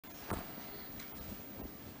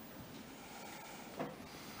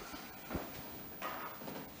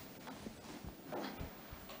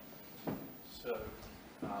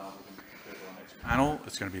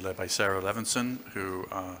It's going to be led by Sarah Levinson,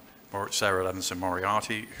 Sarah Levinson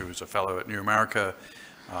Moriarty, who is a fellow at New America.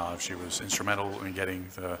 She was instrumental in getting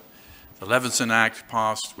the Levinson Act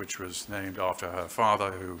passed, which was named after her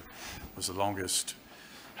father, who was the longest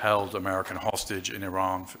held American hostage in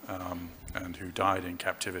Iran and who died in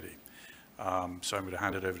captivity. So I'm going to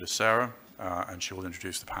hand it over to Sarah, and she will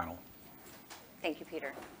introduce the panel. Thank you,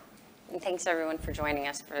 Peter. And thanks, everyone, for joining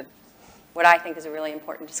us for what I think is a really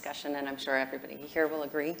important discussion, and I'm sure everybody here will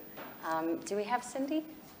agree. Do we have Cindy?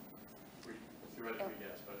 Theoretically,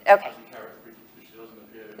 yes, but okay. She doesn't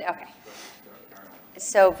appear. Okay.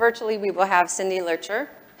 So virtually, we will have Cindy Lercher,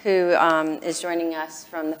 who is joining us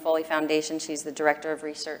from the Foley Foundation. She's the Director of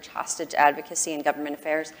Research, Hostage Advocacy, and Government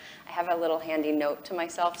Affairs. I have a little handy note to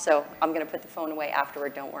myself, so I'm going to put the phone away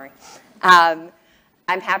afterward, don't worry. I'm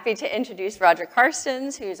happy to introduce Roger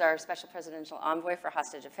Carstens, who's our Special Presidential Envoy for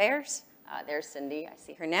Hostage Affairs. There's Cindy, I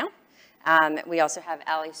see her now. We also have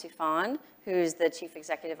Ali Soufan, who's the Chief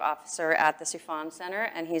Executive Officer at the Soufan Center,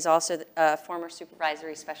 and he's also a former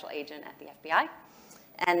Supervisory Special Agent at the FBI.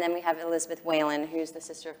 And then we have Elizabeth Whalen, who's the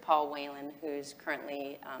sister of Paul Whalen, who's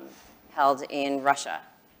currently held in Russia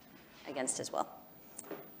against his will.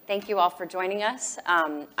 Thank you all for joining us.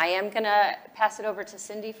 I am going to pass it over to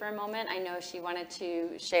Cindy for a moment. I know she wanted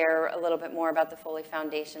to share a little bit more about the Foley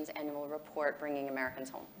Foundation's annual report, Bringing Americans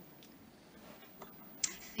Home.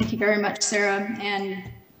 Thank you very much, Sarah.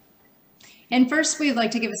 And first, we'd like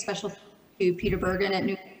to give a special thank you to Peter Bergen at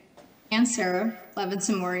New and Sarah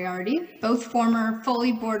Levinson Moriarty, both former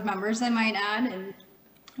Foley board members, I might add, and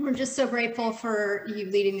we're just so grateful for you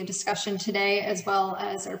leading the discussion today, as well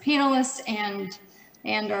as our panelists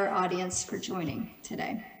and our audience for joining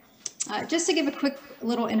today. Just to give a quick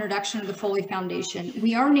little introduction to the Foley Foundation,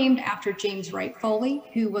 we are named after James Wright Foley,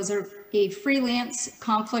 who was a freelance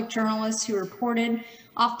conflict journalist who reported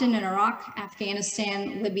often in Iraq,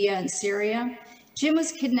 Afghanistan, Libya, and Syria. Jim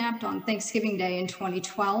was kidnapped on Thanksgiving Day in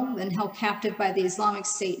 2012 and held captive by the Islamic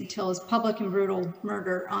State until his public and brutal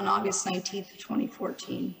murder on August 19th,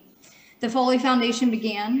 2014. The Foley Foundation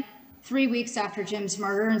began 3 weeks after Jim's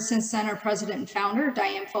murder, and since then, our president and founder,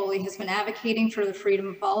 Diane Foley, has been advocating for the freedom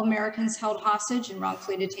of all Americans held hostage and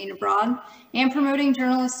wrongfully detained abroad, and promoting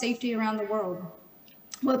journalist safety around the world.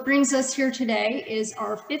 What brings us here today is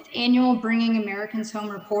our 5th annual Bringing Americans Home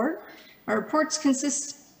report. Our reports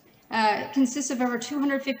consist of over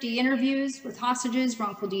 250 interviews with hostages,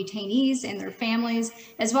 wrongful detainees, and their families,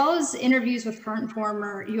 as well as interviews with current and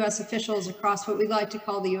former U.S. officials across what we like to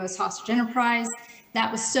call the U.S. hostage enterprise.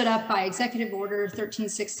 That was stood up by Executive Order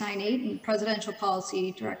 13698 and Presidential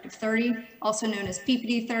Policy Directive 30, also known as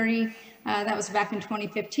PPD 30. That was back in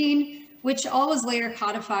 2015, which all was later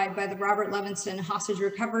codified by the Robert Levinson Hostage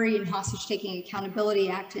Recovery and Hostage Taking Accountability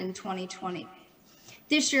Act in 2020.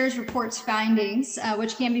 This year's report's findings,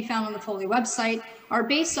 which can be found on the Foley website, are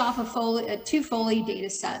based off of two Foley data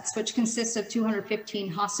sets, which consist of 215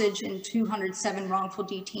 hostage and 207 wrongful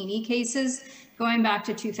detainee cases going back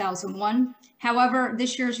to 2001. However,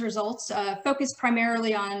 this year's results focus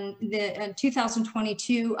primarily on the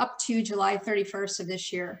 2022 up to July 31st of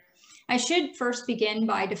this year. I should first begin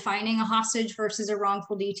by defining a hostage versus a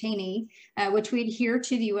wrongful detainee, which we adhere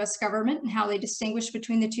to the U.S. government and how they distinguish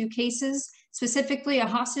between the two cases. Specifically, a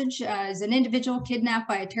hostage is an individual kidnapped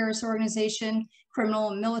by a terrorist organization, criminal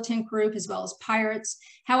and militant group, as well as pirates.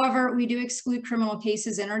 However, we do exclude criminal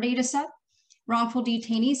cases in our data set. Wrongful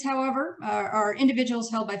detainees, however, are individuals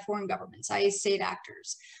held by foreign governments, i.e. state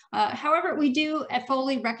actors. However, we do at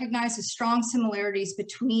Foley recognize the strong similarities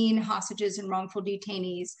between hostages and wrongful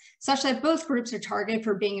detainees, such that both groups are targeted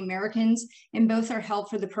for being Americans, and both are held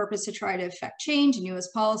for the purpose to try to effect change in U.S.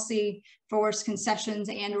 policy, force concessions,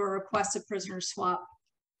 and or request a prisoner swap.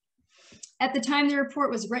 At the time the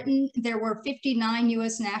report was written, there were 59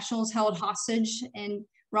 U.S. nationals held hostage and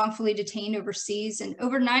wrongfully detained overseas, and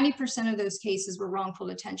over 90% of those cases were wrongful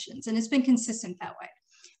detentions, and it's been consistent that way.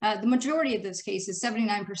 The majority of those cases,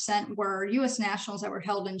 79%, were U.S. nationals that were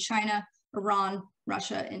held in China, Iran,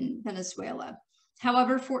 Russia, and Venezuela.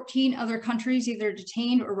 However, 14 other countries either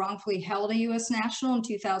detained or wrongfully held a U.S. national in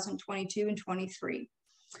 2022 and 23.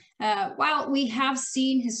 While we have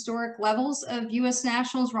seen historic levels of U.S.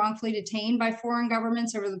 nationals wrongfully detained by foreign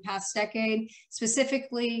governments over the past decade,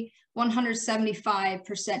 specifically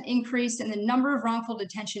 175% increase in the number of wrongful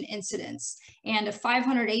detention incidents and a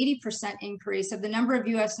 580% increase of the number of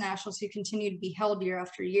U.S. nationals who continue to be held year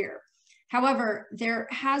after year. However, there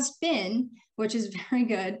has been, which is very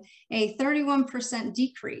good, a 31%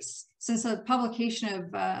 decrease since the publication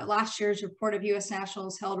of last year's report of U.S.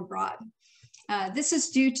 nationals held abroad. This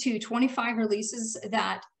is due to 25 releases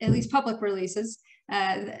that, at least public releases,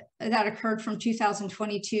 that occurred from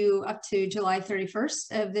 2022 up to July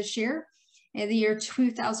 31st of this year. And the year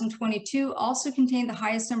 2022 also contained the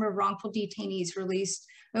highest number of wrongful detainees released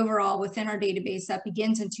overall within our database that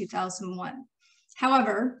begins in 2001.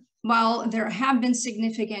 However, while there have been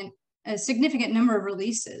a significant number of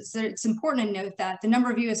releases, it's important to note that the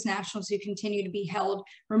number of U.S. nationals who continue to be held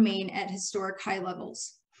remain at historic high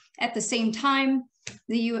levels. At the same time,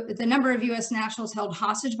 the number of U.S. nationals held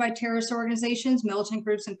hostage by terrorist organizations, militant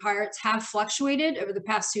groups, and pirates have fluctuated over the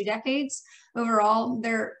past 2 decades. Overall,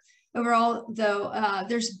 though,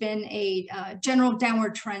 there's been a general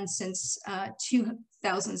downward trend since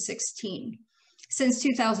 2016. Since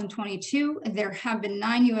 2022, there have been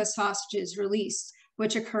 9 U.S. hostages released,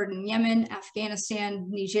 which occurred in Yemen, Afghanistan,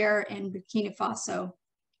 Niger, and Burkina Faso.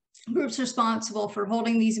 Groups responsible for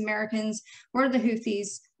holding these Americans were the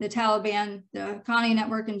Houthis, the Taliban, the Haqqani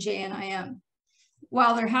Network, and JNIM.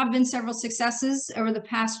 While there have been several successes over the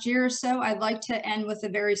past year or so, I'd like to end with a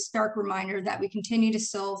very stark reminder that we continue to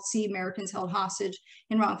still see Americans held hostage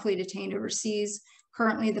and wrongfully detained overseas.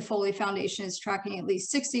 Currently, the Foley Foundation is tracking at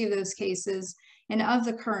least 60 of those cases, and of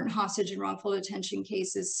the current hostage and wrongful detention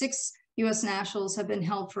cases, 6 U.S. nationals have been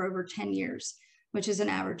held for over 10 years, which is an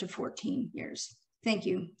average of 14 years. Thank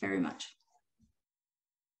you very much.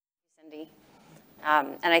 Cindy.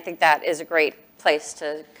 And I think that is a great place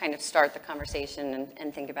to kind of start the conversation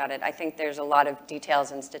and think about it. I think there's a lot of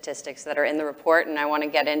details and statistics that are in the report, and I want to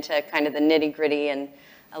get into kind of the nitty-gritty and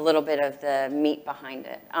a little bit of the meat behind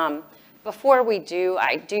it. Before we do,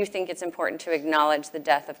 I do think it's important to acknowledge the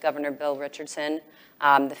death of Governor Bill Richardson.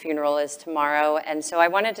 The funeral is tomorrow, and so I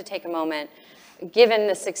wanted to take a moment, given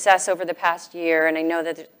the success over the past year, and I know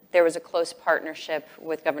that there was a close partnership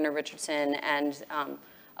with Governor Richardson and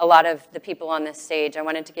a lot of the people on this stage. I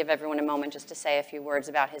wanted to give everyone a moment just to say a few words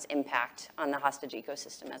about his impact on the hostage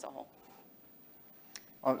ecosystem as a whole.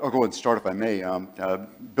 I'll go ahead and start if I may.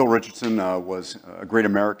 Bill Richardson was a great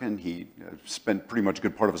American. He spent pretty much a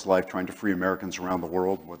good part of his life trying to free Americans around the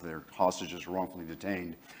world, whether they're hostages or wrongfully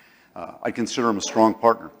detained. I consider him a strong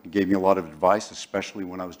partner. He gave me a lot of advice, especially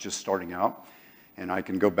when I was just starting out. And I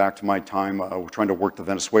can go back to my time trying to work the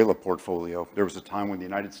Venezuela portfolio. There was a time when the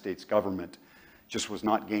United States government just was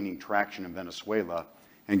not gaining traction in Venezuela,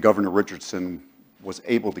 and Governor Richardson was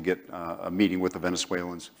able to get a meeting with the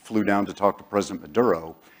Venezuelans, flew down to talk to President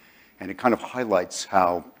Maduro, and it kind of highlights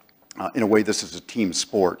how, in a way, this is a team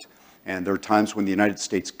sport. And there are times when the United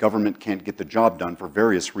States government can't get the job done for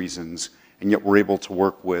various reasons, and yet we're able to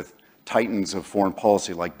work with titans of foreign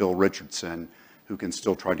policy like Bill Richardson, who can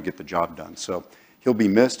still try to get the job done. So he'll be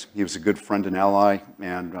missed. He was a good friend and ally,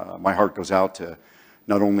 and my heart goes out to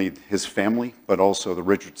not only his family, but also the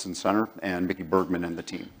Richardson Center and Mickey Bergman and the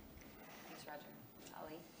team. Thanks, Roger.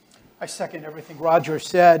 Ali? I second everything Roger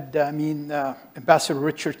said. I mean, Ambassador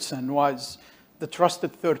Richardson was the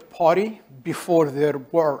trusted third party before there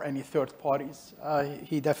were any third parties.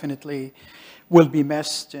 He definitely will be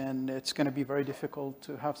missed, and it's going to be very difficult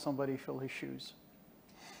to have somebody fill his shoes.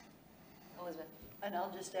 Elizabeth? And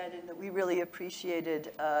I'll just add in that we really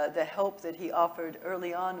appreciated the help that he offered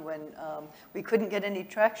early on when we couldn't get any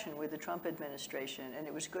traction with the Trump administration. And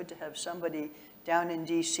it was good to have somebody down in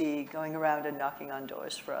D.C. going around and knocking on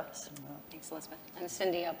doors for us. Thanks, Elizabeth. And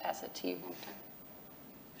Cindy, I'll pass it to you one more time.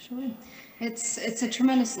 Sure. It's a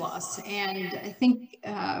tremendous loss, and I think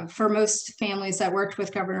for most families that worked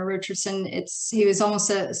with Governor Richardson, he was almost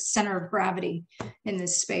a center of gravity in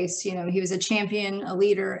this space. You know, he was a champion, a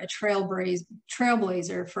leader, a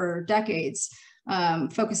trailblazer for decades,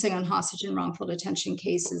 focusing on hostage and wrongful detention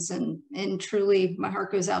cases, and truly, my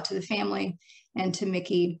heart goes out to the family and to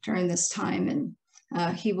Mickey during this time,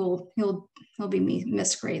 and he'll be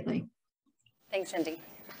missed greatly. Thanks, Cindy.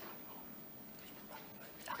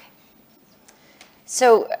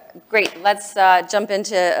 So great, let's jump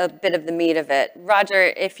into a bit of the meat of it. Roger,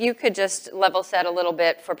 if you could just level set a little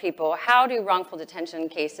bit for people, how do wrongful detention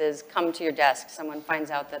cases come to your desk? Someone finds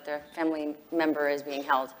out that their family member is being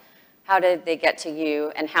held. How did they get to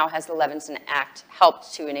you, and how has the Levinson Act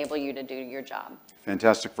helped to enable you to do your job?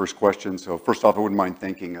 Fantastic first question. So first off, I wouldn't mind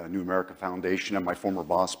thanking New America Foundation and my former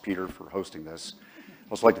boss, Peter, for hosting this.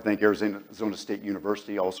 I'd also like to thank Arizona State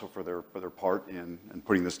University also for their part in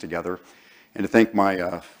putting this together. And to thank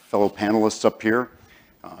my fellow panelists up here.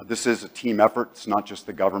 This is a team effort. It's not just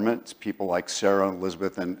the government. It's people like Sarah,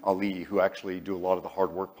 Elizabeth, and Ali who actually do a lot of the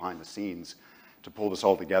hard work behind the scenes to pull this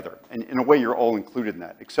all together. And in a way, you're all included in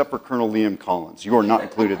that, except for Colonel Liam Collins. You are not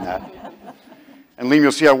included in that. And Liam,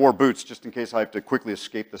 you'll see I wore boots just in case I have to quickly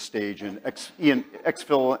escape the stage and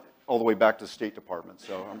exfil all the way back to the State Department.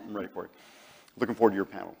 So I'm ready for it. Looking forward to your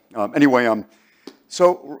panel.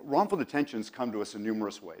 So wrongful detentions come to us in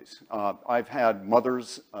numerous ways. I've had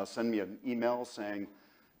mothers send me an email saying,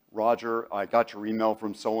 Roger, I got your email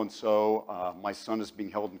from so-and-so. My son is being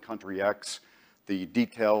held in country X. The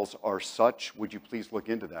details are such. Would you please look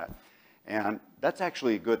into that? And that's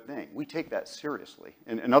actually a good thing. We take that seriously.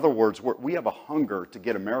 In other words, we have a hunger to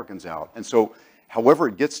get Americans out. And so however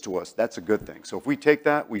it gets to us, that's a good thing. So if we take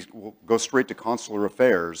that, we'll go straight to consular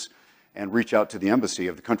affairs and reach out to the embassy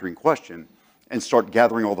of the country in question and start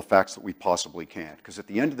gathering all the facts that we possibly can. Because at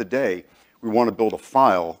the end of the day, we want to build a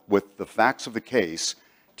file with the facts of the case,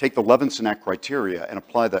 take the Levinson Act criteria and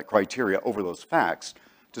apply that criteria over those facts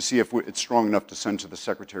to see if it's strong enough to send to the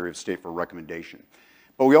Secretary of State for a recommendation.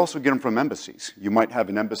 But we also get them from embassies. You might have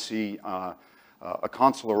an embassy, a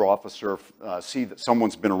consular officer see that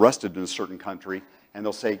someone's been arrested in a certain country, and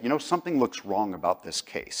they'll say, you know, something looks wrong about this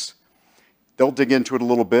case. They'll dig into it a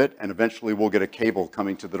little bit, and eventually we'll get a cable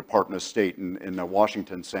coming to the Department of State in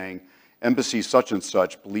Washington saying, embassy such and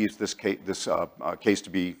such believes this case to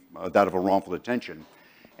be that of a wrongful detention.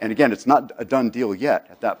 And again, it's not a done deal yet.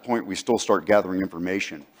 At that point, we still start gathering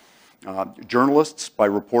information. Journalists, by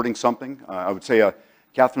reporting something, I would say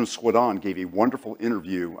Catherine Swidon gave a wonderful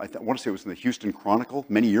interview. I want to say it was in the Houston Chronicle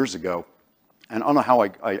many years ago. And I don't know how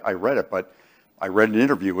I read it, but I read an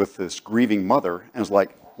interview with this grieving mother, and was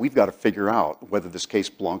like, we've got to figure out whether this case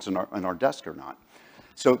belongs on our desk or not.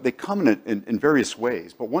 So they come in various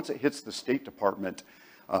ways, but once it hits the State Department,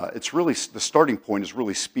 it's really, the starting point is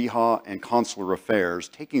really SPIHA and consular affairs,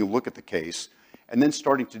 taking a look at the case, and then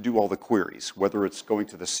starting to do all the queries, whether it's going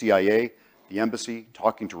to the CIA, the embassy,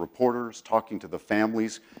 talking to reporters, talking to the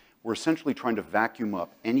families. We're essentially trying to vacuum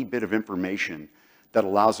up any bit of information that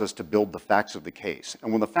allows us to build the facts of the case.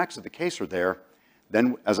 And when the facts of the case are there,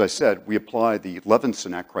 then, as I said, we apply the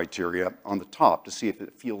Levinson Act criteria on the top to see if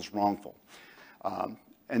it feels wrongful.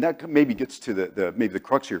 And that maybe gets to maybe the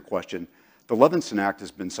crux of your question. The Levinson Act has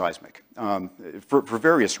been seismic for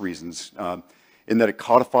various reasons, in that it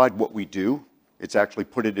codified what we do. It's actually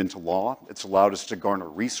put it into law. It's allowed us to garner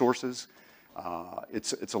resources.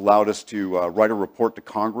 It's allowed us to write a report to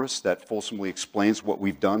Congress that fulsomely explains what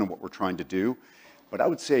we've done and what we're trying to do. But I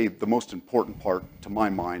would say the most important part, to my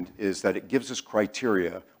mind, is that it gives us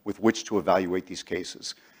criteria with which to evaluate these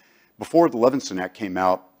cases. Before the Levinson Act came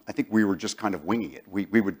out, I think we were just kind of winging it.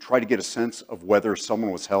 We would try to get a sense of whether someone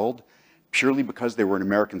was held purely because they were an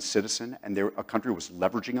American citizen and a country was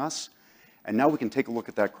leveraging us. And now we can take a look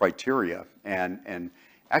at that criteria and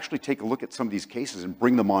actually take a look at some of these cases and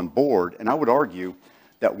bring them on board. And I would argue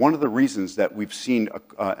that one of the reasons that we've seen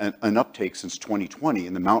an uptake since 2020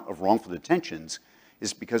 in the amount of wrongful detentions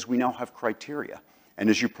is because we now have criteria. And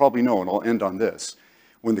as you probably know, and I'll end on this,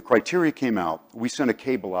 when the criteria came out, we sent a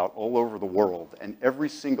cable out all over the world, and every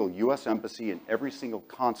single US embassy and every single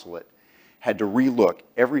consulate had to relook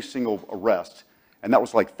every single arrest, and that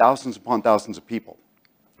was like thousands upon thousands of people.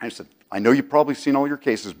 And I said, I know you've probably seen all your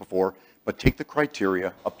cases before, but take the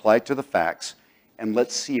criteria, apply it to the facts, and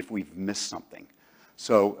let's see if we've missed something.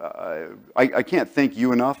 So I can't thank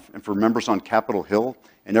you enough, and for members on Capitol Hill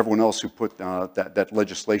and everyone else who put that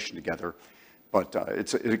legislation together. But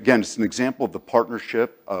again, it's an example of the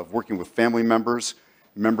partnership of working with family members,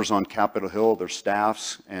 members on Capitol Hill, their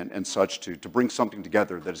staffs, and such to bring something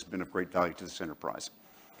together that has been of great value to this enterprise.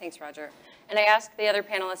 Thanks, Roger. And I asked the other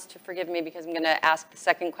panelists to forgive me because I'm going to ask the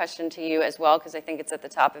second question to you as well, because I think it's at the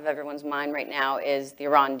top of everyone's mind right now, is the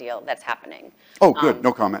Iran deal that's happening. Oh, good.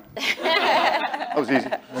 No comment. That was easy.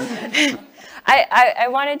 I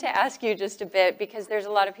wanted to ask you just a bit, because there's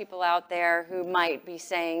a lot of people out there who might be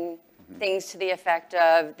saying things to the effect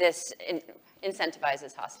of this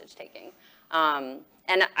incentivizes hostage taking. And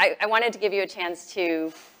I wanted to give you a chance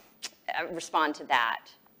to respond to that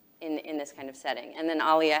in this kind of setting. And then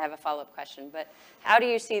Ali, I have a follow-up question, but how do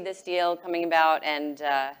you see this deal coming about, and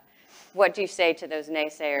what do you say to those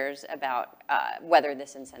naysayers about whether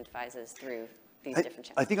this incentivizes through these different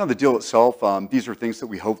channels? I think on the deal itself, these are things that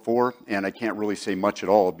we hope for, and I can't really say much at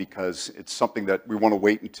all because it's something that we want to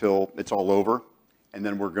wait until it's all over, and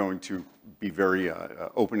then we're going to be very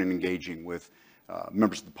open and engaging with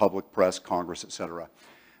members of the public, press, Congress, et cetera.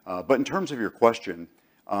 But in terms of your question,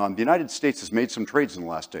 the United States has made some trades in the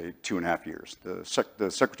last 2.5 years. The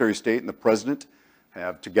Secretary of State and the President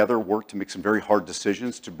have together worked to make some very hard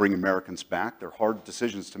decisions to bring Americans back. They're hard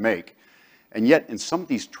decisions to make. And yet, in some of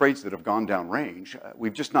these trades that have gone downrange,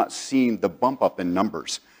 we've just not seen the bump up in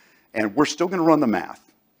numbers. And we're still going to run the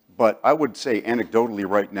math. But I would say anecdotally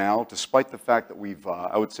right now, despite the fact that we've,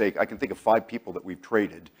 I would say, I can think of 5 people that we've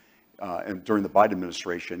traded during the Biden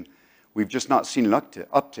administration, we've just not seen an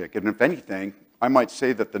uptick. And if anything, I might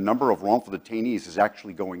say that the number of wrongful detainees is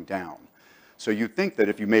actually going down. So you'd think that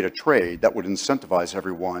if you made a trade, that would incentivize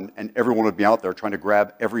everyone, and everyone would be out there trying to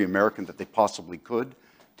grab every American that they possibly could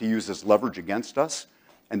to use as leverage against us,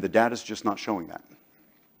 and the data's just not showing that.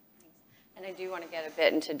 And I do want to get a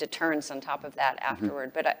bit into deterrence on top of that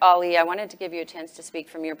afterward. But Ali, I wanted to give you a chance to speak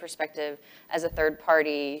from your perspective as a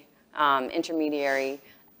third-party intermediary,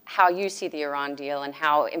 how you see the Iran deal and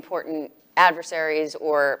how important adversaries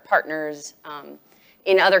or partners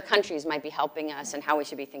in other countries might be helping us and how we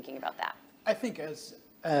should be thinking about that. I think as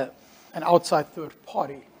an outside third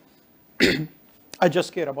party, I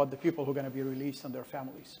just care about the people who are going to be released and their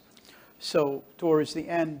families. So towards the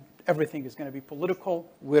end, everything is going to be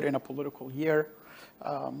political. We're in a political year.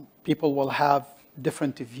 People will have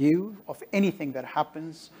different view of anything that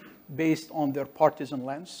happens based on their partisan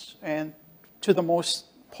lens. And to the most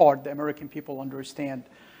part, the American people understand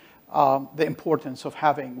the importance of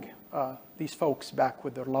having these folks back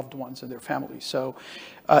with their loved ones and their families. So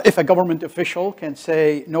if a government official can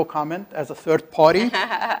say no comment as a third party,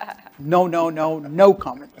 no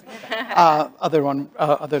comment. Other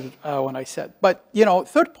one I said. But, you know,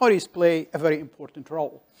 third parties play a very important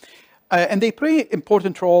role. And they play an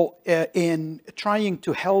important role in trying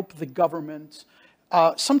to help the government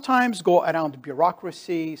sometimes go around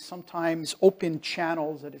bureaucracy, sometimes open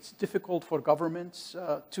channels that it's difficult for governments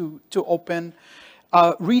to open,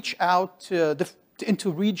 reach out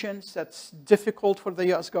into regions that's difficult for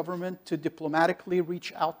the US government to diplomatically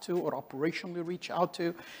reach out to or operationally reach out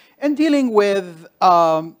to, and dealing with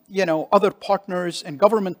you know, other partners and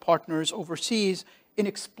government partners overseas in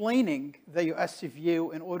explaining the US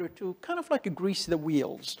view in order to kind of like grease the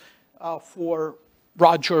wheels for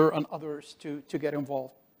Roger and others to get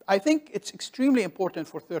involved. I think it's extremely important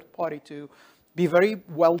for third party to be very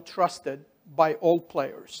well trusted by all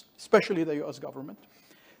players, especially the US government,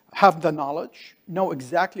 have the knowledge, know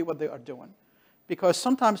exactly what they are doing, because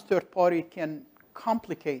sometimes third party can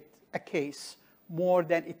complicate a case more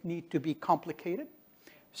than it need to be complicated.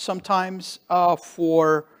 Sometimes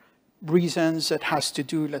for reasons that has to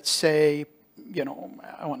do, let's say, you know,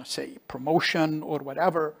 I want to say promotion or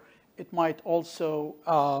whatever, it might also,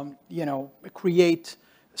 you know, create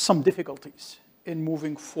some difficulties in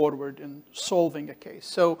moving forward and solving a case.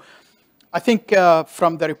 So I think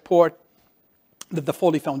from the report that the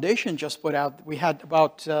Foley Foundation just put out, we had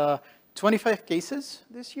about 25 cases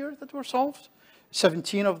this year that were solved.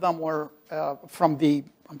 17 of them were from the,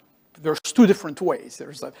 there's two different ways.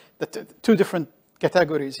 There's the two different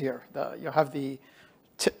categories here. You have the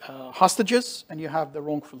hostages and you have the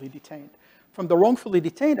wrongfully detained. From the wrongfully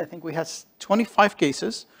detained, I think we had 25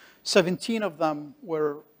 cases. 17 of them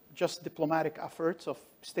were just diplomatic efforts of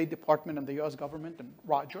State Department and the US government and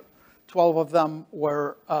Roger. 12 of them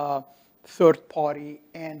were third party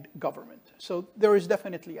and government. So there is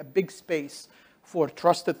definitely a big space for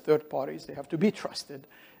trusted third parties. They have to be trusted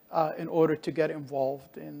in order to get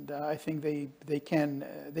involved. And I think they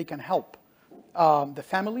can help the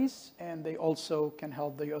families, and they also can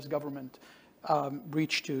help the US government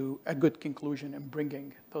reach to a good conclusion in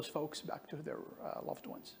bringing those folks back to their loved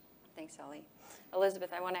ones. Thanks, Ali.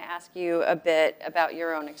 Elizabeth, I want to ask you a bit about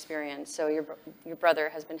your own experience. So your brother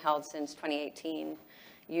has been held since 2018.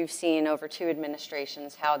 You've seen over 2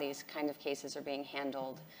 administrations how these kind of cases are being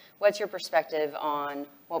handled. What's your perspective on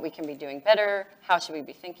what we can be doing better? How should we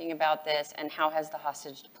be thinking about this? And how has the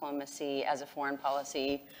hostage diplomacy as a foreign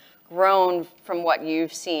policy grown from what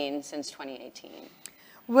you've seen since 2018?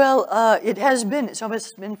 Well, it's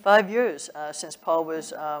almost been 5 years since Paul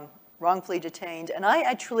was wrongfully detained. And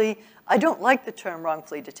I don't like the term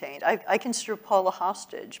wrongfully detained. I consider Paul a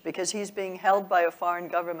hostage because he's being held by a foreign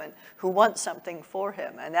government who wants something for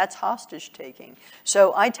him, and that's hostage taking.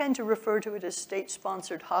 So I tend to refer to it as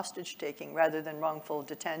state-sponsored hostage taking rather than wrongful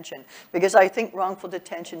detention, because I think wrongful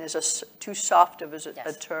detention is too soft of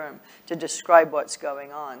a term to describe what's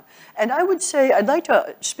going on. And I would say, I'd like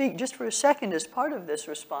to speak just for a second as part of this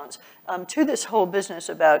response to this whole business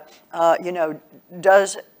about, you know,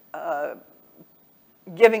 does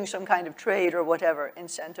giving some kind of trade or whatever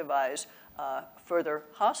incentivize further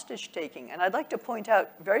hostage taking. And I'd like to point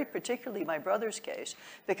out very particularly my brother's case,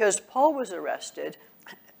 because Paul was arrested,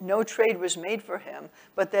 no trade was made for him,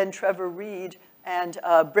 but then Trevor Reed and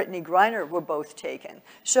Brittany Griner were both taken.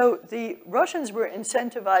 So the Russians were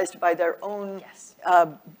incentivized by their own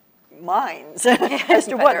minds as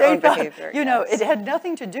to what they thought. You know, it had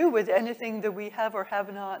nothing to do with anything that we have or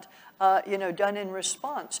have not, you know, done in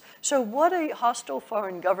response. So what a hostile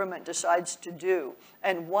foreign government decides to do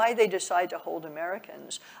and why they decide to hold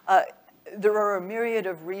Americans there are a myriad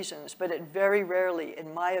of reasons, but it very rarely,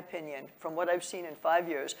 in my opinion, from what I've seen in 5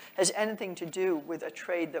 years, has anything to do with a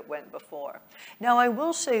trade that went before. Now, I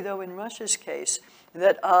will say, though, in Russia's case,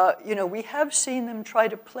 that we have seen them try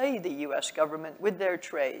to play the U.S. government with their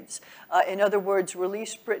trades. In other words,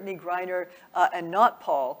 release Brittany Griner and not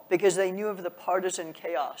Paul, because they knew of the partisan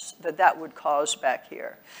chaos that would cause back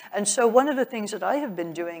here. And so one of the things that I have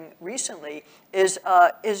been doing recently is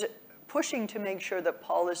pushing to make sure that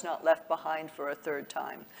Paul is not left behind for a third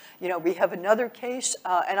time. We have another case,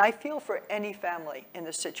 and I feel for any family in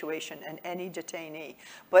this situation and any detainee,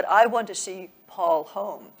 but I want to see Paul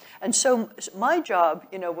home. And so my job,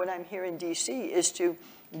 when I'm here in DC, is to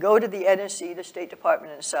go to the NSC, the State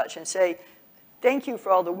Department and such, and say, thank you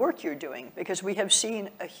for all the work you're doing, because we have seen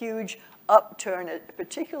a huge upturn,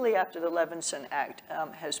 particularly after the Levinson Act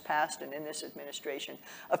has passed and in this administration,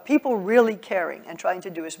 of people really caring and trying to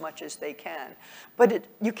do as much as they can. But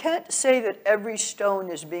you can't say that every stone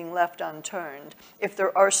is being left unturned if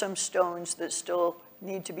there are some stones that still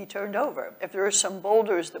need to be turned over, if there are some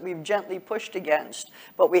boulders that we've gently pushed against,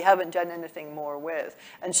 but we haven't done anything more with.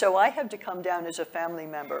 And so I have to come down as a family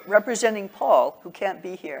member, representing Paul, who can't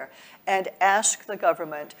be here, and ask the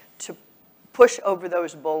government to push over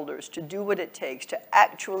those boulders, to do what it takes to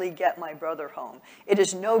actually get my brother home. It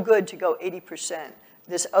is no good to go 80%.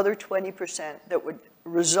 This other 20% that would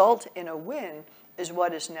result in a win is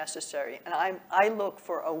what is necessary. And I look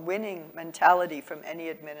for a winning mentality from any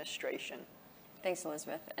administration. Thanks,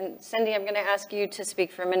 Elizabeth. And Cindy, I'm going to ask you to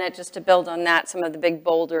speak for a minute just to build on that, some of the big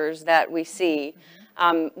boulders that we see.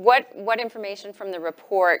 What information from the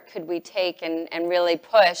report could we take and really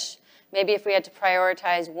push, maybe if we had to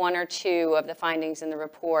prioritize one or two of the findings in the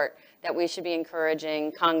report, that we should be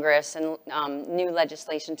encouraging Congress and new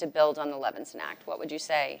legislation to build on the Levinson Act? What would you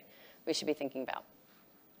say we should be thinking about?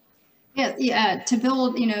 Yeah, to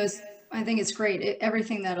build, I think it's great,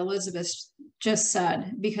 everything that Elizabeth just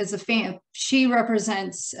said, because she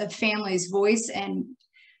represents a family's voice,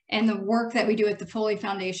 and the work that we do at the Foley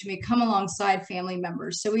Foundation, we come alongside family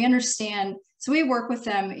members. So we understand, so we work with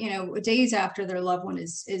them, days after their loved one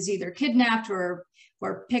is either kidnapped or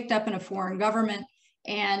picked up in a foreign government.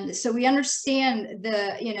 And so we understand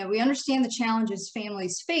the challenges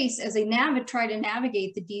families face as they try to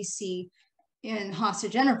navigate the DC in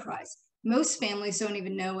hostage enterprise. Most families don't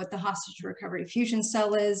even know what the Hostage Recovery Fusion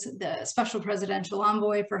Cell is, the Special Presidential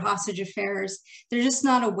Envoy for Hostage Affairs. They're just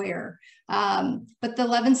not aware. But the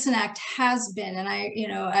Levinson Act has been, and I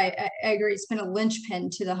agree, it's been a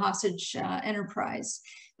linchpin to the hostage enterprise.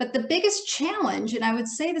 But the biggest challenge, and I would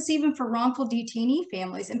say this even for wrongful detainee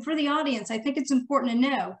families, and for the audience, I think it's important to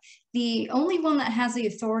know, the only one that has the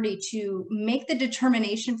authority to make the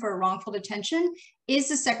determination for a wrongful detention is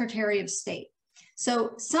the Secretary of State.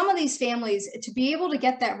 So some of these families, to be able to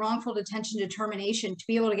get that wrongful detention determination, to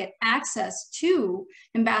be able to get access to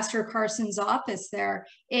Ambassador Carson's office there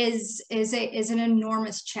is an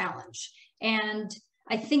enormous challenge. And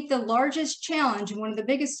I think the largest challenge and one of the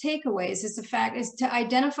biggest takeaways is to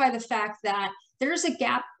identify the fact that there's a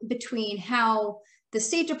gap between how the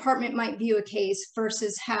State Department might view a case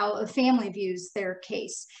versus how a family views their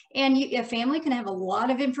case. And a family can have a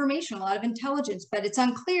lot of information, a lot of intelligence, but it's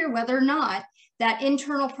unclear whether or not that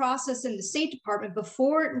internal process in the State Department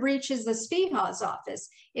before it reaches the SPIHA's office,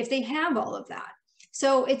 if they have all of that.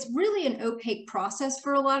 So it's really an opaque process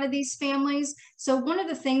for a lot of these families. So one of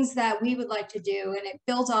the things that we would like to do, and it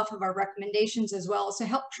builds off of our recommendations as well, is to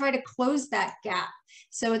help try to close that gap.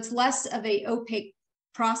 So it's less of an opaque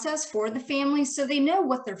process for the families, so they know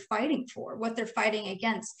what they're fighting for, what they're fighting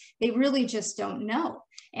against. They really just don't know.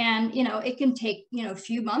 And, it can take, a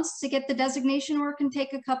few months to get the designation, or it can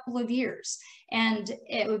take a couple of years. And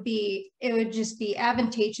it would just be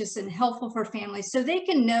advantageous and helpful for families so they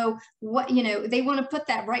can know what, they want to put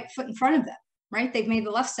that right foot in front of them, right? They've made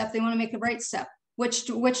the left step, they want to make the right step. Which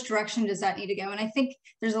direction does that need to go? And I think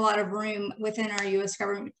there's a lot of room within our U.S.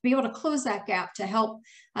 government to be able to close that gap to help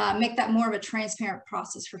make that more of a transparent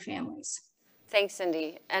process for families. Thanks,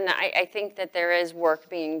 Cindy. And I think that there is work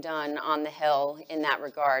being done on the Hill in that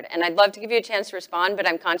regard. And I'd love to give you a chance to respond, but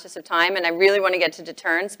I'm conscious of time, and I really want to get to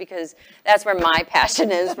deterrence because that's where my passion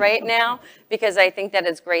is right now, because I think that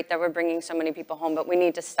it's great that we're bringing so many people home, but we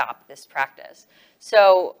need to stop this practice.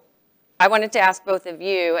 So I wanted to ask both of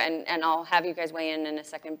you, and I'll have you guys weigh in a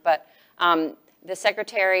second, but the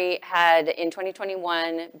Secretary had, in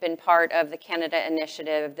 2021, been part of the Canada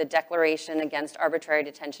Initiative, the Declaration Against Arbitrary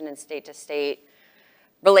Detention and State-to-State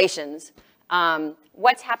Relations.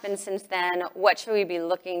 What's happened since then? What should we be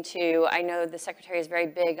looking to? I know the Secretary is very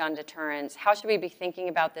big on deterrence. How should we be thinking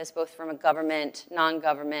about this both from a government,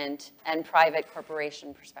 non-government, and private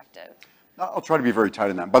corporation perspective? I'll try to be very tight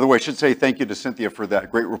on that. By the way, I should say thank you to Cynthia for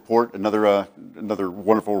that great report, another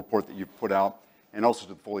wonderful report that you've put out, and also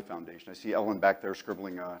to the Foley Foundation. I see Ellen back there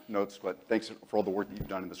scribbling notes, but thanks for all the work that you've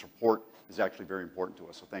done in this report. It's actually very important to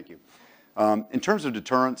us, so thank you. In terms of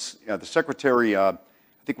deterrence, the Secretary, I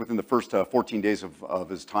think within the first 14 days of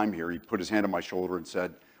his time here, he put his hand on my shoulder and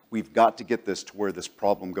said, we've got to get this to where this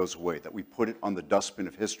problem goes away, that we put it on the dustbin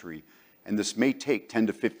of history, and this may take 10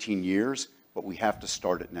 to 15 years, but we have to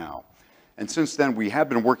start it now. And since then, we have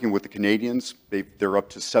been working with the Canadians. They're up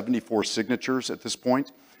to 74 signatures at this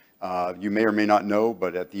point. You may or may not know,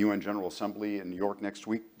 but at the UN General Assembly in New York next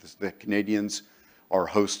week, the Canadians are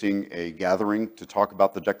hosting a gathering to talk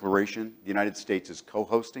about the declaration. The United States is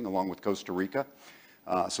co-hosting along with Costa Rica.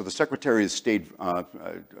 So the Secretary has stayed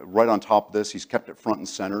right on top of this. He's kept it front and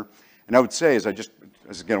center. And I would say, as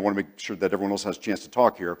again, I want to make sure that everyone else has a chance to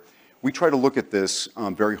talk here, we try to look at this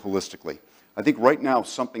very holistically. I think right now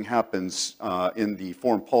something happens in the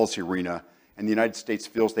foreign policy arena and the United States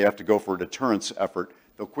feels they have to go for a deterrence effort.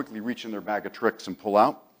 They'll quickly reach in their bag of tricks and pull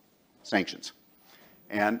out sanctions.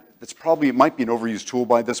 And it's probably, it might be an overused tool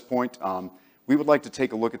by this point. We would like to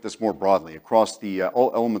take a look at this more broadly across the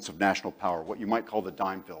all elements of national power, what you might call the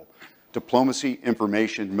Dimeville. Diplomacy,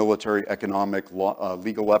 information, military, economic,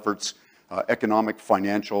 legal efforts, economic,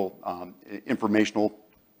 financial, informational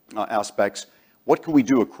aspects. What can we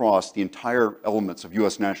do across the entire elements of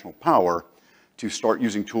U.S. national power to start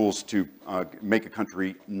using tools to make a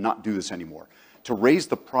country not do this anymore? To raise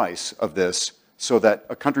the price of this so that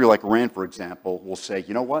a country like Iran, for example, will say,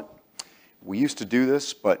 you know what? We used to do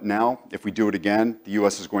this, but now if we do it again, the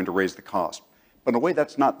U.S. is going to raise the cost. But in a way,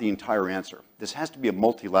 that's not the entire answer. This has to be a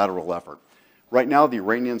multilateral effort. Right now, the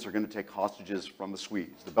Iranians are going to take hostages from the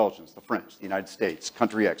Swedes, the Belgians, the French, the United States,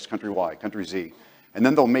 country X, country Y, country Z, and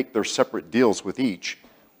then they'll make their separate deals with each.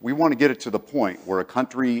 We want to get it to the point where a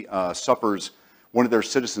country suffers one of their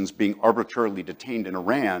citizens being arbitrarily detained in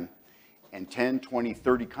Iran, and 10, 20,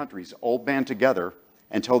 30 countries all band together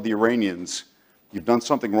and tell the Iranians, you've done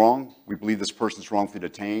something wrong, we believe this person's wrongfully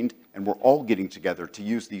detained, and we're all getting together to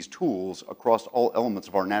use these tools across all elements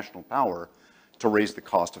of our national power to raise the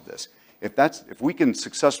cost of this. If we can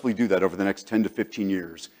successfully do that over the next 10 to 15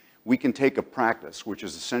 years, we can take a practice which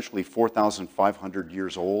is essentially 4,500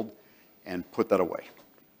 years old and put that away.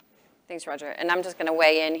 Thanks, Roger. And I'm just going to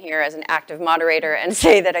weigh in here as an active moderator and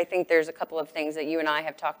say that I think there's a couple of things that you and I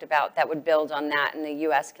have talked about that would build on that, and the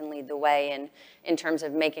U.S. can lead the way in terms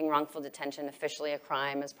of making wrongful detention officially a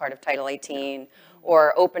crime as part of Title 18,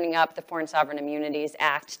 or opening up the Foreign Sovereign Immunities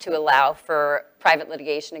Act to allow for private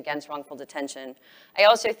litigation against wrongful detention. I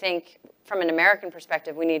also think, from an American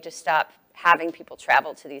perspective, we need to stop having people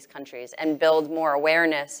travel to these countries and build more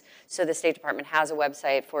awareness, so the State Department has a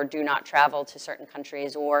website for do not travel to certain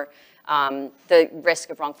countries, or the risk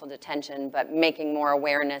of wrongful detention, but making more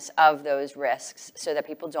awareness of those risks so that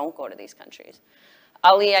people don't go to these countries.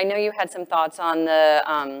 Ali, I know you had some thoughts on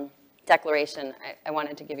the declaration. I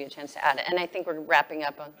wanted to give you a chance to add it, and I think we're wrapping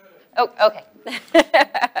up on, oh, okay.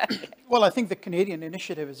 Well, I think the Canadian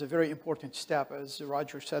initiative is a very important step. As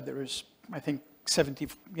Roger said, there is, I think,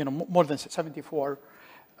 more than 74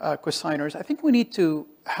 co-signers. I think we need to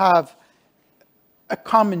have a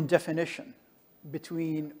common definition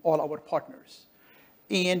between all our partners.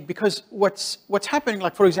 And because what's happening,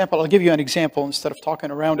 like, for example, I'll give you an example instead of talking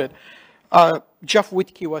around it. Jeff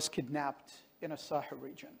Whitkey was kidnapped in a Sahel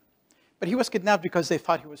region. But he was kidnapped because they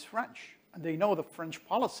thought he was French. And they know the French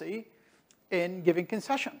policy in giving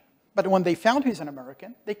concession. But when they found he's an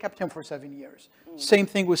American, they kept him for 7 years. Same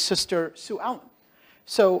thing with Sister Sue Ellen.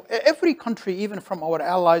 So every country, even from our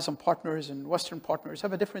allies and partners and Western partners,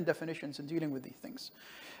 have a different definitions in dealing with these things.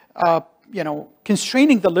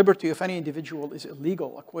 Constraining the liberty of any individual is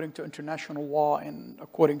illegal according to international law and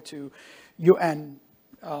according to UN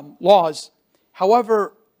laws.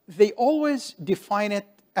 However, they always define it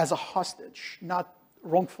as a hostage, not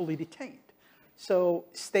wrongfully detained. So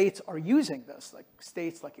states are using this, like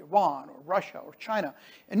states like Iran or Russia or China,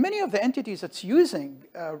 and many of the entities that's using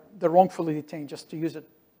the wrongfully detained, just to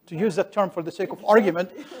use that term for the sake of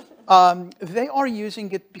argument, they are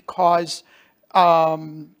using it because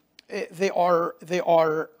they are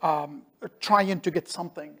trying to get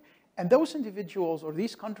something. And those individuals or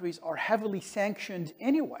these countries are heavily sanctioned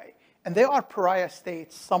anyway. And they are pariah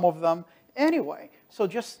states, some of them, anyway. So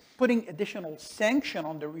just putting additional sanction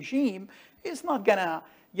on the regime is not gonna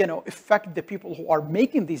affect the people who are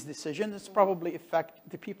making these decisions. It's probably affect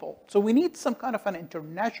the people. So we need some kind of an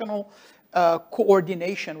international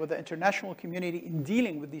coordination with the international community in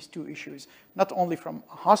dealing with these two issues, not only from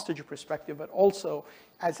a hostage perspective, but also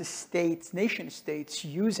as a states, nation states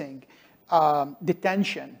using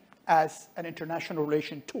detention as an international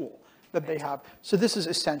relation tool that they have. So this is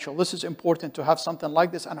essential. This is important to have something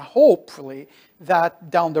like this, and hopefully that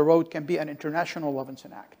down the road can be an international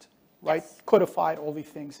Levinson Act, right? Yes. Codified all these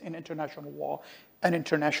things in international law and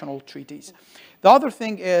international treaties. The other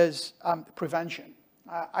thing is prevention.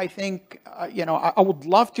 I think, I would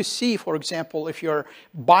love to see, for example, if you're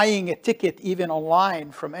buying a ticket even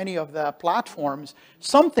online from any of the platforms,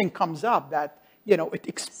 something comes up that, it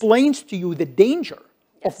explains to you the danger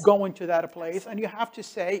of going to that place, and you have to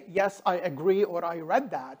say, yes, I agree, or I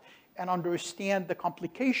read that, and understand the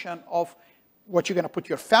complication of what you're going to put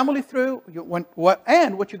your family through,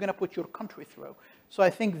 and what you're going to put your country through. So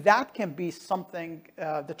I think that can be something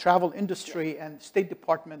the travel industry and State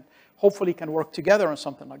Department hopefully can work together on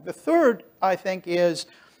something like. The third, I think, is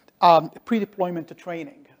pre-deployment to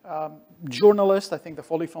training. Journalists, I think the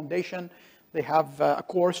Foley Foundation, they have a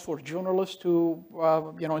course for journalists who,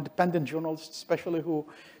 independent journalists, especially who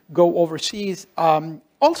go overseas.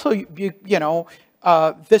 Also,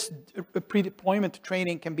 this pre-deployment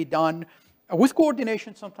training can be done with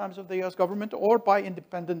coordination sometimes of the U.S. government or by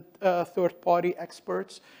independent third-party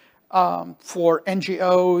experts for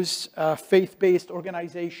NGOs, faith-based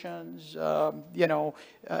organizations,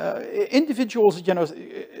 individuals,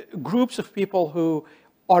 groups of people who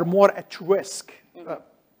are more at risk,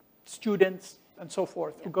 students and so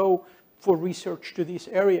forth, who go for research to these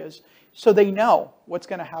areas. So they know what's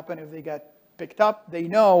going to happen if they get picked up. They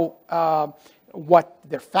know what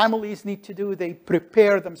their families need to do. They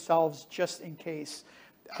prepare themselves just in case.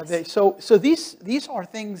 So these are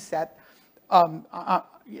things that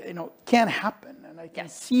can happen, and I can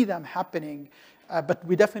see them happening. But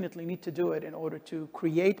we definitely need to do it in order to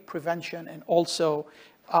create prevention and also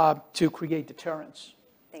to create deterrence.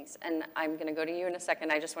 Thanks. And I'm going to go to you in a second.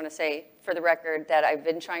 I just want to say, for the record, that I've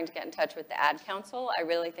been trying to get in touch with the Ad Council. I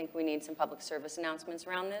really think we need some public service announcements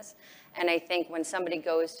around this. And I think when somebody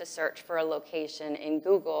goes to search for a location in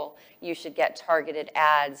Google, you should get targeted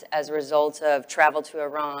ads as a result of travel to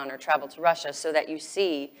Iran or travel to Russia, so that you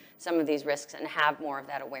see some of these risks and have more of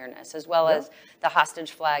that awareness, as well as the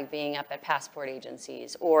hostage flag being up at passport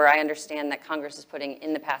agencies. Or I understand that Congress is putting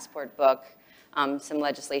in the passport book some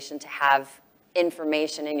legislation to have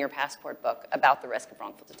information in your passport book about the risk of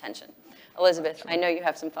wrongful detention. Elizabeth, I know you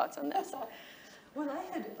have some thoughts on this. Well,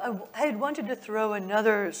 I had wanted to throw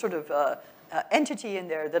another sort of entity in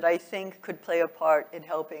there that I think could play a part in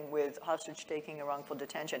helping with hostage-taking and wrongful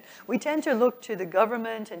detention. We tend to look to the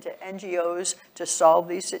government and to NGOs to solve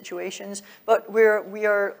these situations, but we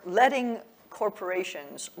are letting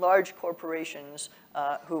corporations, large corporations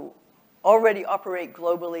who already operate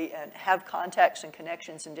globally and have contacts and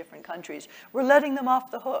connections in different countries, we're letting them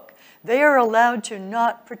off the hook. They are allowed to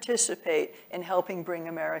not participate in helping bring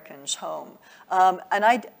Americans home. And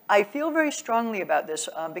I feel very strongly about this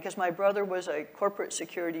because my brother was a corporate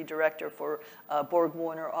security director for Borg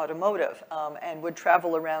Warner Automotive and would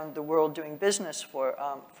travel around the world doing business for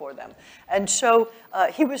them. And so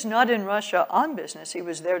he was not in Russia on business. He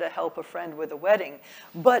was there to help a friend with a wedding.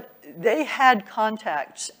 But they had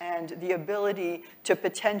contacts and the ability to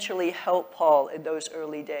potentially help Paul in those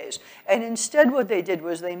early days. And instead what they did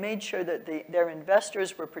was they made sure that their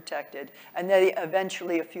investors were protected, and they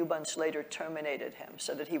eventually, a few months later, terminated him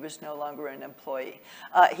so that he was no longer an employee.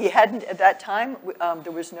 He hadn't, at that time,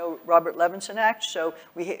 there was no Robert Levinson Act, so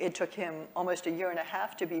it took him almost a year and a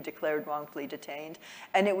half to be declared wrongfully detained.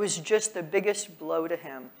 And it was just the biggest blow to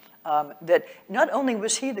him. That not only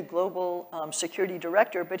was he the global security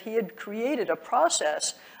director, but he had created a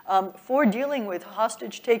process for dealing with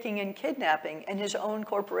hostage-taking and kidnapping, and his own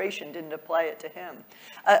corporation didn't apply it to him.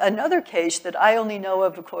 Another case that I only know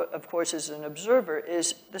of course, as an observer,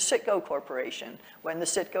 is the Citgo Corporation, when the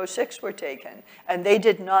Citgo 6 were taken, and they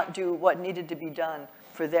did not do what needed to be done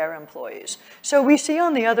for their employees. So we see,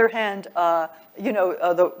 on the other hand,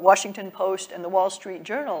 the Washington Post and the Wall Street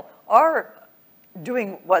Journal are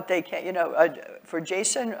doing what they can, for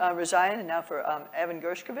Jason Rezaian and now for Evan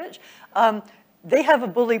Gershkovich. They have a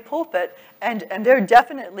bully pulpit, and they're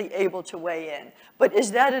definitely able to weigh in. But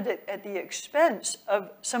is that at the expense of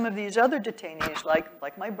some of these other detainees,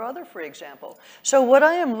 like my brother, for example? So what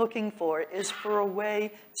I am looking for is for a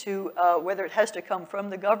way to, whether it has to come from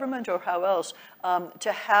the government or how else,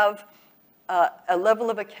 to have a level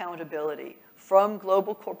of accountability from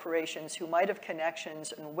global corporations who might have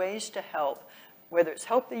connections and ways to help, whether it's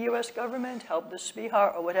help the US government, help the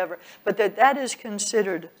Spihar, or whatever, but that is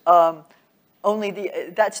considered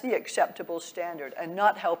that's the acceptable standard, and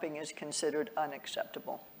not helping is considered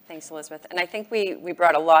unacceptable. Thanks, Elizabeth. And I think we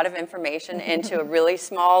brought a lot of information into a really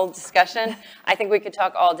small discussion. I think we could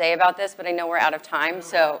talk all day about this, but I know we're out of time,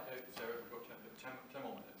 so.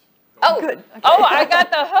 Oh, good. Okay. Oh, I got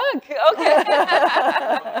the hook.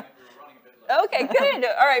 Okay. Okay, good.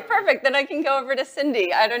 All right, perfect. Then I can go over to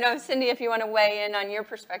Cindy. I don't know, Cindy, if you want to weigh in on your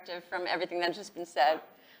perspective from everything that's just been said.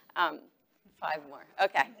 5 more.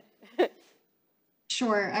 Okay.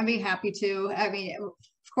 Sure, I'd be happy to. I mean, of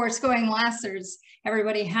course, going last,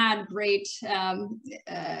 everybody had great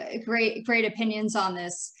opinions on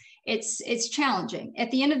this. It's challenging. At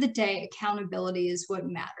the end of the day, accountability is what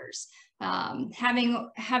matters.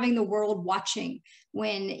 Having the world watching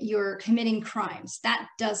when you're committing crimes, that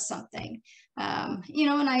does something. You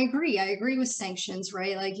know, and I agree with sanctions,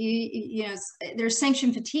 right? Like you know, there's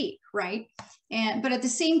sanction fatigue, right? But at the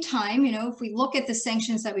same time, you know, if we look at the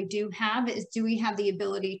sanctions that we do have, do we have the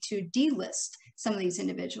ability to delist some of these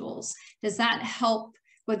individuals? Does that help?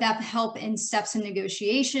 Would that help in steps in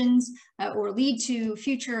negotiations or lead to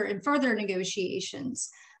future and further negotiations?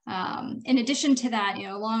 In addition to that, you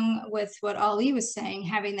know, along with what Ali was saying,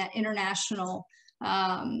 having that international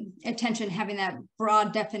attention, having that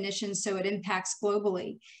broad definition so it impacts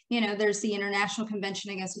globally. You know, there's the International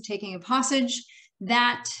Convention Against the Taking of Hostage.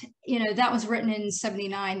 That, you know, that was written in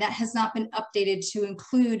 '79. That has not been updated to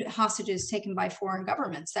include hostages taken by foreign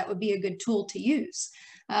governments. That would be a good tool to use.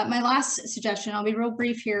 My last suggestion, I'll be real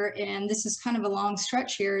brief here, and this is kind of a long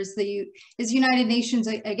stretch here, is United Nations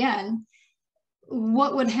again.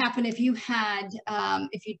 What would happen if you had,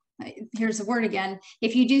 here's the word again,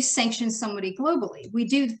 if you do sanction somebody globally? We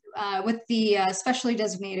do, with the specially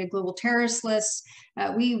designated global terrorist list,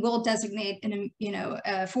 we will designate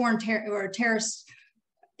a foreign or a terrorist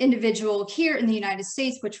individual here in the United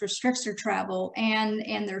States, which restricts their travel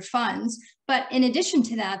and their funds. But in addition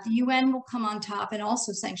to that, the UN will come on top and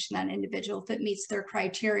also sanction that individual if it meets their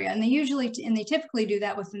criteria. And they typically do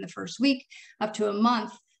that within the first week, up to a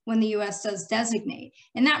month, when the US does designate.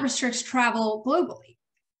 And that restricts travel globally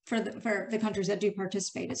for the countries that do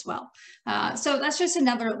participate as well. So that's just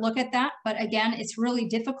another look at that. But again, it's really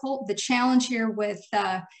difficult. The challenge here with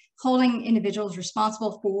holding individuals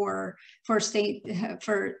responsible for state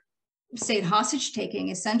hostage taking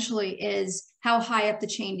essentially is, how high up the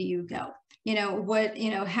chain do you go? You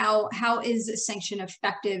know, how is a sanction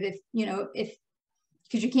effective if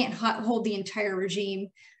because you can't hold the entire regime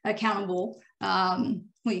accountable.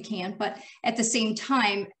 Well, you can, but at the same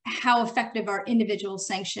time, how effective are individual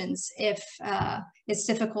sanctions if it's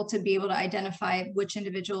difficult to be able to identify which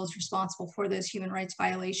individual is responsible for those human rights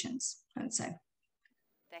violations, I would say.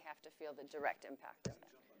 They have to feel the direct impact of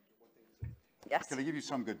it. Yes. Can I give you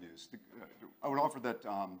some good news? I would offer that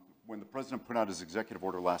when the president put out his executive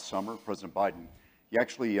order last summer, President Biden, he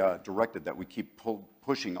actually directed that we keep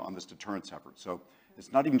pushing on this deterrence effort. So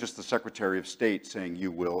it's not even just the Secretary of State saying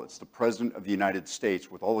you will, it's the President of the United States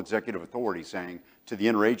with all executive authority saying to the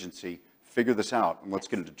interagency, figure this out and let's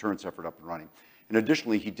get a deterrence effort up and running. And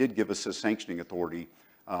additionally, he did give us a sanctioning authority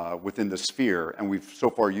within the sphere, and we've so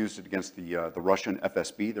far used it against the Russian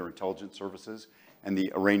FSB, their intelligence services, and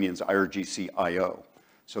the Iranians IRGC-IO.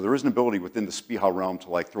 So there is an ability within the Spihar realm to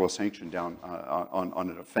like throw a sanction down on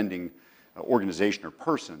an offending organization or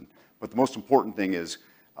person. But the most important thing is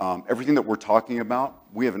everything that we're talking about,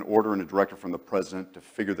 we have an order and a directive from the president to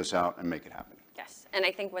figure this out and make it happen. Yes, and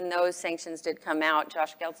I think when those sanctions did come out,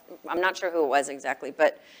 Josh Geltz, I'm not sure who it was exactly,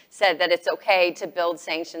 but said that it's okay to build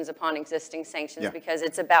sanctions upon existing sanctions because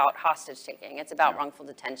it's about hostage taking, it's about wrongful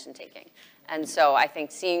detention taking. And so I think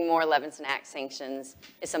seeing more Levinson Act sanctions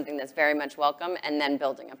is something that's very much welcome, and then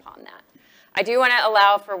building upon that. I do want to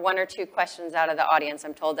allow for 1 or 2 questions out of the audience.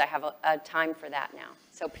 I'm told I have a time for that now.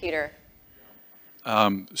 So Peter.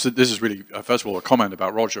 So this is really, first of all, a comment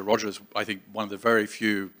about Roger. Roger is, I think, one of the very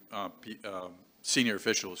few senior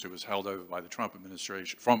officials who was held over by the Trump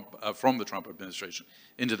administration, from the Trump administration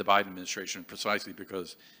into the Biden administration, precisely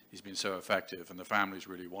because he's been so effective, and the families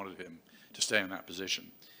really wanted him to stay in that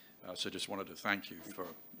position. So just wanted to thank you for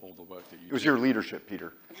all the work that you did. It was your leadership,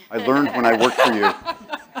 Peter. I learned when I worked for you.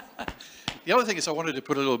 The other thing is I wanted to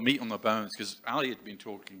put a little meat on the bones, because Ali had been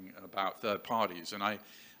talking about third parties, and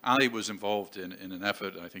Ali was involved in an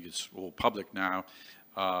effort, I think it's all public now,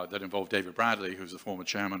 that involved David Bradley, who's the former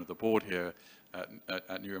chairman of the board here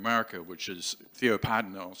at New America, which is Theo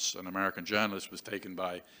Paternos, an American journalist, was taken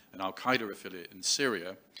by an al-Qaeda affiliate in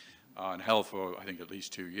Syria and held for, I think, at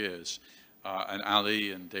least 2 years. and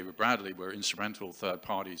Ali and David Bradley were instrumental third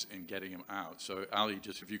parties in getting him out. So Ali,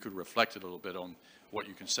 just if you could reflect a little bit on what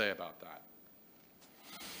you can say about that.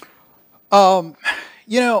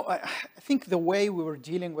 You know, I think the way we were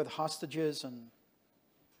dealing with hostages and,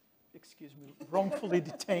 excuse me, wrongfully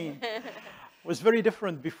detained was very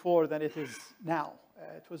different before than it is now.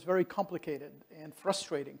 It was very complicated and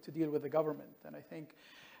frustrating to deal with the government. And I think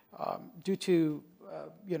due to,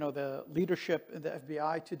 you know, the leadership in the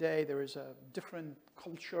FBI today, there is a different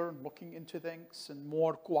culture looking into things and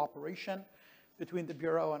more cooperation between the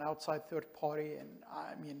Bureau and outside third party. And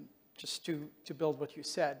I mean, just to build what you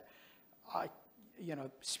said, you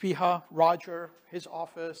know, Spiha, Roger, his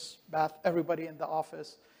office, Beth, everybody in the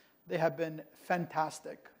office, they have been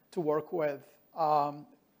fantastic to work with.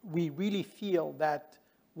 We really feel that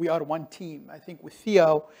we are one team. I think with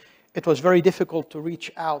Theo, it was very difficult to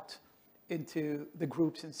reach out into the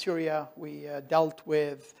groups in Syria. We dealt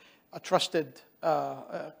with a trusted,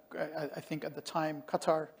 I think at the time,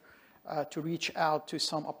 Qatar, to reach out to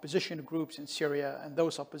some opposition groups in Syria, and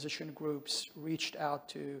those opposition groups reached out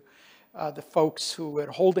to the folks who were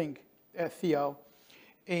holding Theo,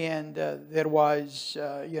 and there was,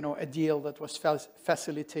 you know, a deal that was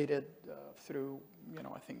facilitated through, you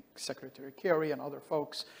know, I think Secretary Kerry and other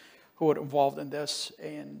folks who were involved in this.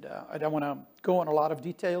 And I don't want to go in a lot of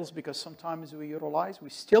details because sometimes we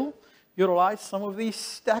still utilize some of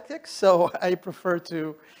these tactics. So I prefer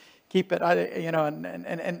to keep it, you know,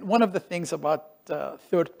 and one of the things about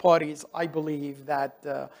third parties, I believe that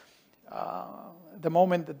the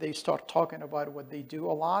moment that they start talking about what they do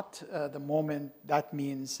a lot, the moment that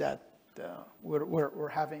means that we're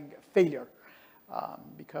having a failure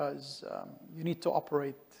because you need to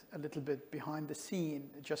operate a little bit behind the scene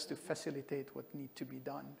just to facilitate what needs to be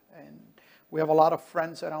done. And we have a lot of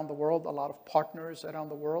friends around the world, a lot of partners around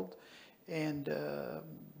the world, and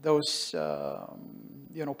those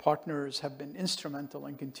you know, partners have been instrumental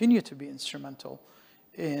and continue to be instrumental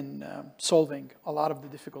in solving a lot of the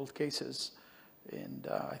difficult cases. And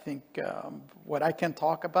I think what I can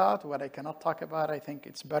talk about, what I cannot talk about, I think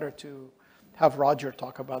it's better to have Roger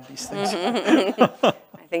talk about these things. I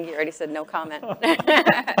think you already said no comment.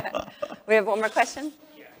 We have one more question.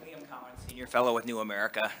 Yeah, Liam Collins, Senior Fellow with New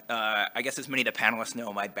America. I guess as many of the panelists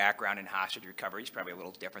know, my background in hostage recovery is probably a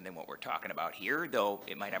little different than what we're talking about here, though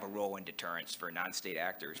it might have a role in deterrence for non-state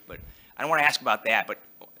actors. But I don't want to ask about that, but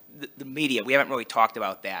the media, we haven't really talked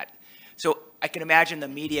about that. So I can imagine the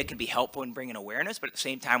media can be helpful in bringing awareness, but at the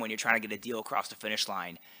same time, when you're trying to get a deal across the finish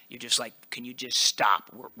line, you're just like, can you just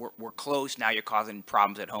stop? We're close. Now you're causing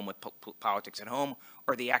problems at home with politics at home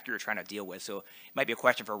or the actor you're trying to deal with. So it might be a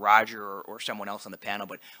question for Roger or someone else on the panel,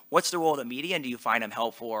 but what's the role of the media, and do you find them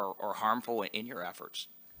helpful or harmful in your efforts?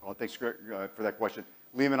 Well, thanks for that question.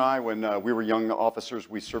 Liam and I, when we were young officers,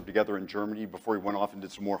 we served together in Germany before we went off and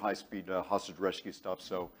did some more high-speed hostage rescue stuff,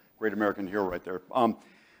 so great American hero right there.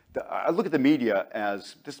 I look at the media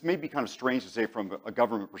as, this may be kind of strange to say from a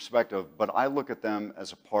government perspective, but I look at them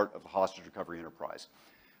as a part of the hostage recovery enterprise.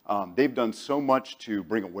 They've done so much to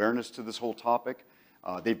bring awareness to this whole topic.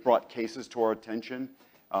 They've brought cases to our attention.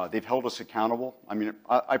 They've held us accountable. I mean,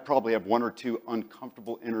 I probably have one or two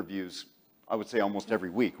uncomfortable interviews, I would say almost every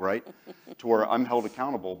week, right? To where I'm held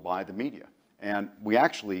accountable by the media. And we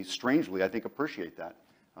actually, strangely, I think, appreciate that.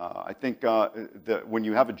 I think that when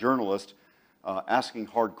you have a journalist asking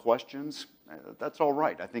hard questions, that's all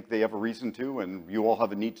right. I think they have a reason to, and you all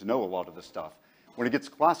have a need to know a lot of this stuff. When it gets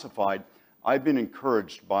classified, I've been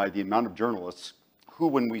encouraged by the amount of journalists who,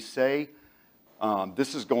 when we say,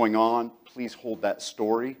 this is going on, please hold that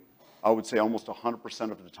story, I would say almost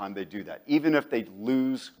 100% of the time they do that, even if they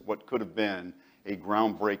lose what could have been a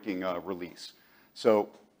groundbreaking release. So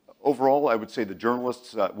overall, I would say the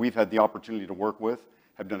journalists we've had the opportunity to work with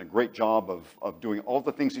have done a great job of doing all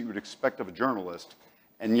the things that you would expect of a journalist,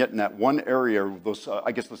 and yet in that one area, those,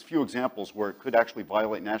 I guess those few examples where it could actually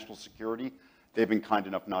violate national security, they've been kind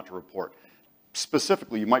enough not to report.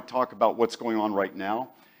 Specifically, you might talk about what's going on right now.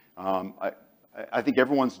 I think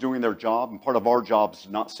everyone's doing their job, and part of our job is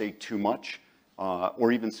to not say too much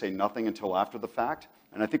or even say nothing until after the fact,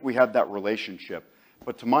 and I think we have that relationship.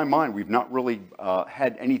 But to my mind, we've not really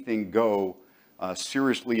had anything go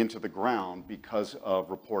seriously into the ground because of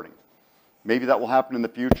reporting. Maybe that will happen in the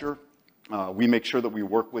future. We make sure that we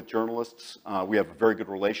work with journalists. We have a very good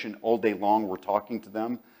relation. All day long, we're talking to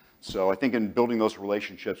them. So I think in building those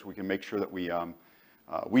relationships, we can make sure that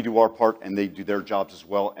we do our part and they do their jobs as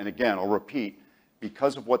well. And again, I'll repeat,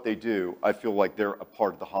 because of what they do, I feel like they're a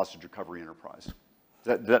part of the hostage recovery enterprise.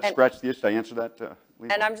 Did that scratch the itch? Did I answer that,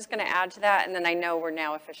 Lisa? And I'm just going to add to that, and then I know we're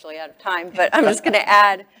now officially out of time, but I'm just going to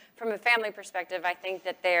add, from a family perspective, I think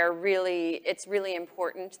that it's really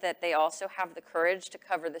important that they also have the courage to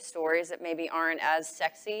cover the stories that maybe aren't as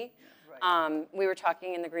sexy. We were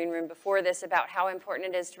talking in the green room before this about how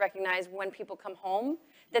important it is to recognize when people come home,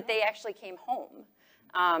 that they actually came home.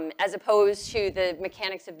 As opposed to the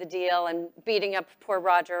mechanics of the deal and beating up poor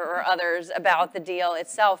Roger or others about the deal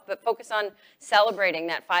itself, but focus on celebrating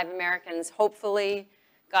that 5 Americans, hopefully,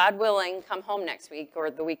 God willing, come home next week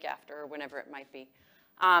or the week after or whenever it might be.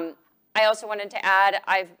 I also wanted to add,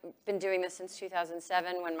 I've been doing this since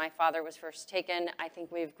 2007 when my father was first taken. I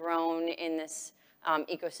think we've grown in this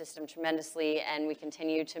ecosystem tremendously, and we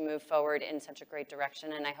continue to move forward in such a great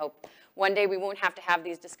direction. And I hope one day we won't have to have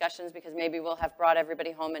these discussions because maybe we'll have brought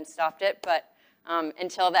everybody home and stopped it. But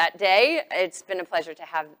until that day, it's been a pleasure to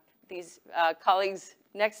have these colleagues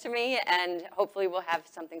next to me, and hopefully we'll have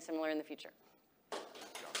something similar in the future.